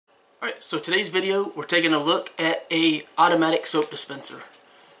Alright, so today's video we're taking a look at a automatic soap dispenser.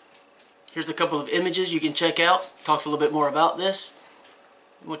 Here's a couple of images you can check out. Talks a little bit more about this.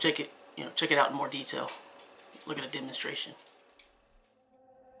 We'll check it out in more detail. Look at a demonstration.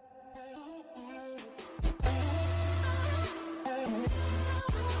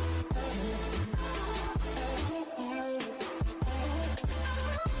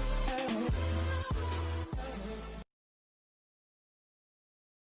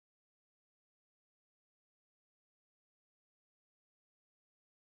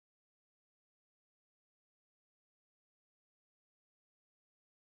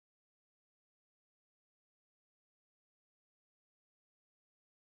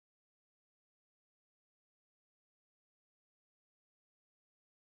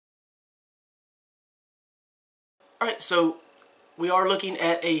 Alright, so we are looking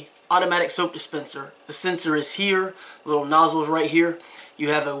at a automatic soap dispenser. The sensor is here, the little nozzle is right here. You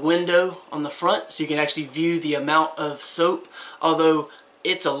have a window on the front so you can actually view the amount of soap, although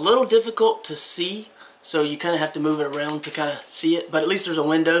it's a little difficult to see, so you kind of have to move it around to kind of see it, but at least there's a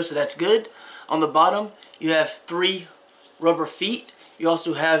window, so that's good. On the bottom you have 3 rubber feet. You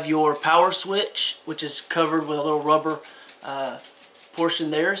also have your power switch, which is covered with a little rubber portion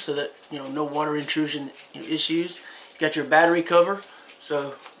there, so that no water intrusion issues. You got your battery cover,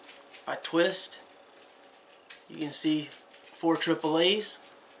 so if I twist, you can see 4 AAAs,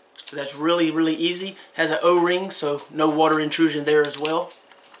 so that's really easy. Has an O-ring, so no water intrusion there as well.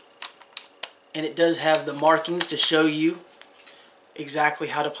 And it does have the markings to show you exactly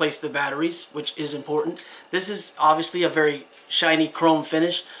how to place the batteries, which is important. This is obviously a very shiny chrome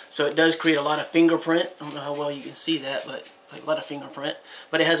finish, so it does create a lot of fingerprint. I don't know how well you can see that, but a lot of fingerprint.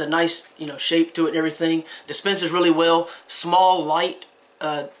 But it has a nice shape to it and everything. Dispenses really well. Small, light.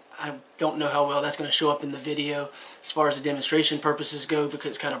 I don't know how well that's going to show up in the video as far as the demonstration purposes go, because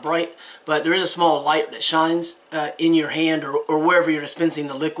it's kind of bright. But there is a small light that shines in your hand or wherever you're dispensing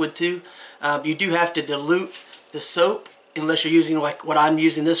the liquid to. You do have to dilute the soap unless you're using like what I'm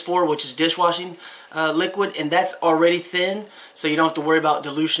using this for, which is dishwashing liquid, and that's already thin, so you don't have to worry about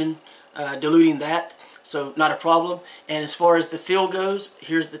diluting that. So not a problem. And as far as the fill goes,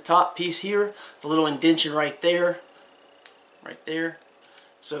 here's the top piece here. It's a little indentation right there.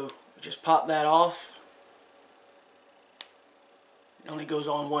 So just pop that off. It only goes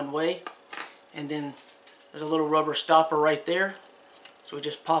on one way. And then there's a little rubber stopper right there. So we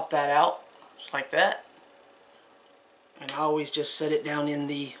just pop that out, just like that. And I always just set it down in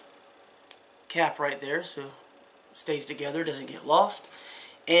the cap right there so it stays together, doesn't get lost.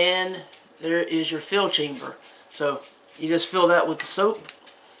 And there is your fill chamber. So you just fill that with the soap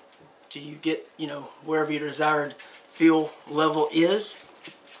till you get, wherever your desired fill level is.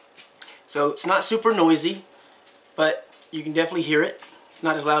 So it's not super noisy, but you can definitely hear it.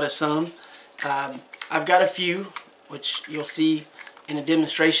 Not as loud as some. I've got a few, which you'll see in a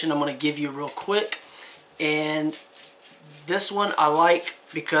demonstration I'm going to give you real quick. And this one I like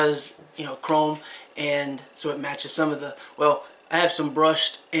because, chrome, and so it matches some of the, well, I have some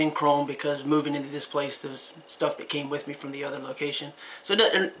brushed and chrome because moving into this place there's stuff that came with me from the other location. So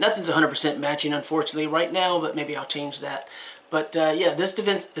nothing's 100% matching unfortunately right now, but maybe I'll change that. But yeah, this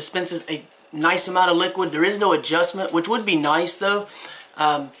dispenses a nice amount of liquid. There is no adjustment, which would be nice though,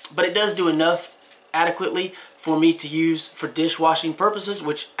 but it does do enough adequately for me to use for dishwashing purposes,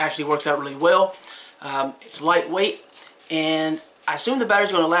 which actually works out really well. It's lightweight, and I assume the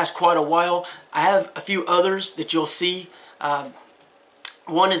battery's going to last quite a while. I have a few others that you'll see.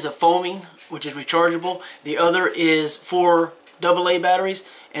 One is a foaming, which is rechargeable. The other is 4 AA batteries,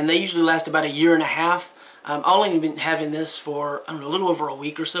 and they usually last about 1.5 years. I've only been having this for, I don't know, a little over a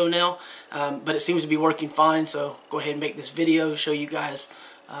week or so now, but it seems to be working fine, so go ahead and make this video, show you guys,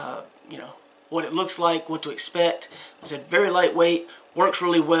 what it looks like, what to expect. I said very lightweight, works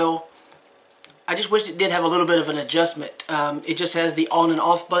really well. I just wish it did have a little bit of an adjustment. It just has the on and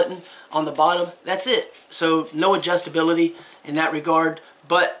off button on the bottom. That's it. So no adjustability in that regard.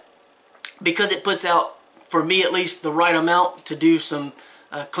 But because it puts out, for me at least, the right amount to do some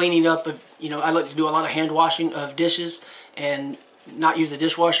cleaning up of, I like to do a lot of hand washing of dishes and not use the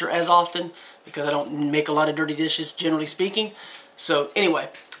dishwasher as often because I don't make a lot of dirty dishes, generally speaking. So anyway,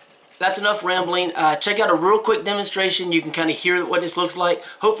 that's enough rambling. Check out a real quick demonstration. You can kind of hear what this looks like.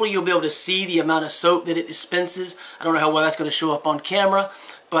 Hopefully you'll be able to see the amount of soap that it dispenses. I don't know how well that's going to show up on camera,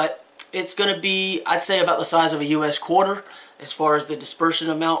 but it's going to be, I'd say, about the size of a US quarter as far as the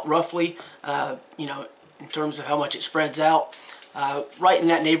dispersion amount, roughly, in terms of how much it spreads out. Right in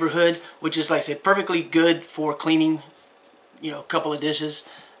that neighborhood, which is, like I said, perfectly good for cleaning, a couple of dishes.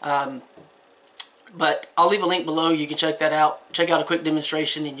 But I'll leave a link below. You can check that out. Check out a quick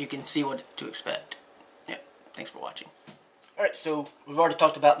demonstration and you can see what to expect. Yeah, thanks for watching. Alright, so we've already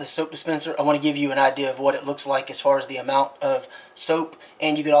talked about this soap dispenser. I want to give you an idea of what it looks like as far as the amount of soap,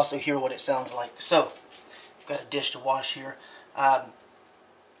 and you can also hear what it sounds like. So, I've got a dish to wash here. As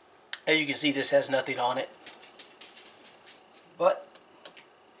you can see, this has nothing on it. But,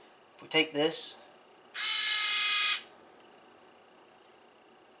 if we take this,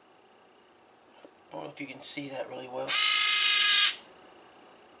 I don't know if you can see that really well.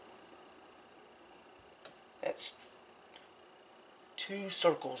 That's 2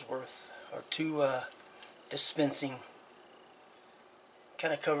 circles worth, or 2 dispensing.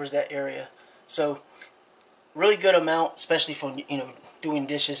 Kind of covers that area. So, really good amount, especially for, you know, doing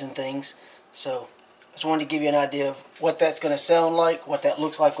dishes and things. So, I just wanted to give you an idea of what that's going to sound like, what that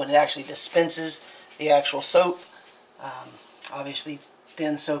looks like when it actually dispenses the actual soap. Obviously,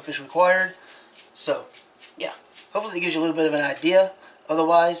 thin soap is required. So, yeah, hopefully it gives you a little bit of an idea.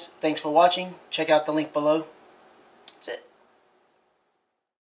 Otherwise, thanks for watching. Check out the link below.